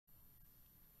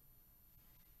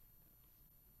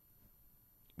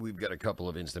we've got a couple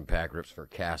of instant pack rips for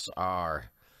Cass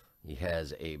R. He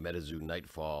has a Metazoo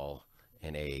Nightfall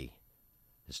and a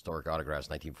Historic Autographs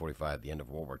 1945, the end of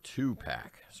World War II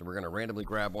pack. So we're going to randomly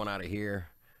grab one out of here.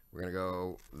 We're going to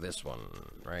go this one,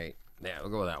 right? Yeah,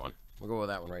 we'll go with that one. We'll go with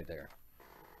that one right there.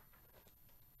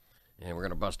 And we're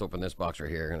going to bust open this box right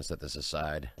here. We're going to set this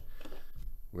aside.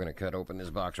 We're going to cut open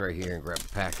this box right here and grab the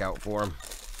pack out for him.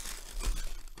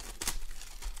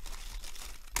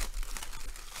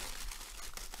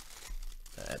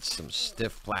 That's some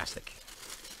stiff plastic.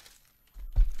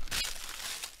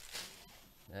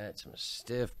 That's some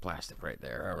stiff plastic right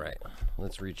there. All right,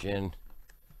 let's reach in.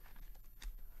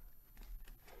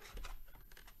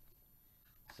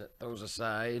 Set those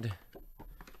aside.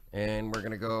 And we're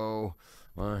going to go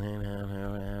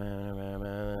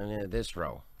this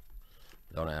row.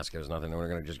 Don't ask, there's nothing. We're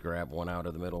going to just grab one out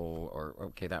of the middle. Or,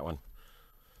 okay, that one.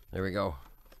 There we go.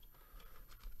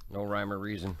 No rhyme or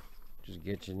reason. Just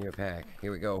get you in your pack.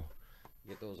 Here we go.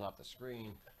 Get those off the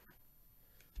screen.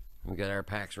 We got our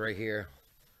packs right here.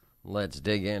 Let's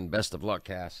dig in. Best of luck,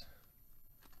 Cass.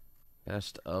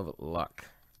 Best of luck.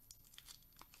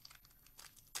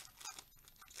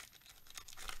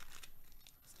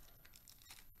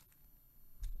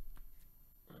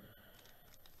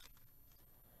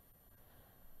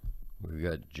 We've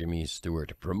got Jimmy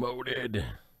Stewart promoted.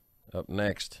 Up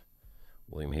next,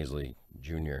 William Hazley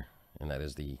Jr., and that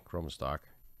is the Chrome Stock.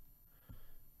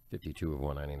 52 of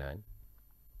 199.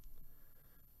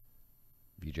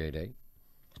 VJ Day.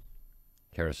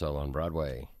 Carousel on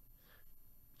Broadway.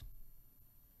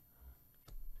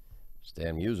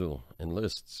 Stan Musial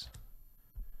enlists.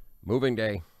 Moving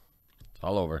Day. It's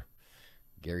all over.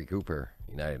 Gary Cooper,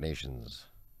 United Nations.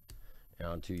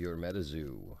 On to your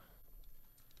Metazoo.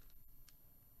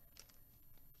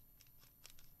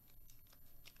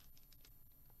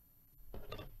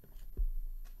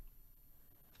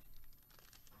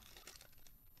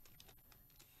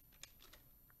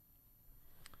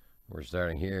 We're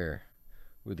starting here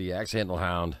with the Axe Handle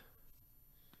Hound.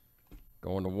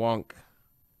 Going to Wonk.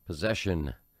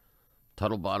 Possession.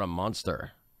 Tuttle Bottom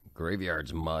Monster.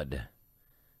 Graveyard's Mud.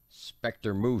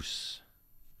 Spectre Moose.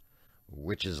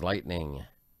 Witch's Lightning.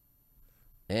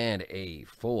 And a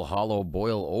full hollow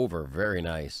boil over. Very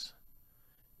nice.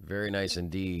 Very nice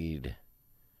indeed.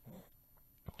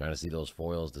 Trying to see those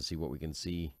foils to see what we can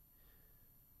see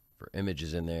for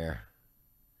images in there.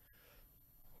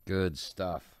 Good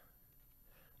stuff.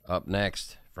 Up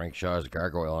next, Frank Shaw's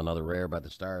Gargoyle, another rare by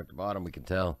the star at the bottom, we can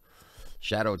tell.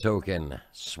 Shadow Token,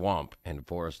 Swamp, and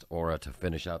Forest Aura to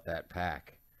finish out that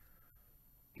pack.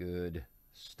 Good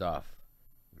stuff.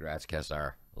 Congrats, Cass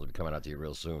R. They'll be coming out to you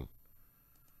real soon.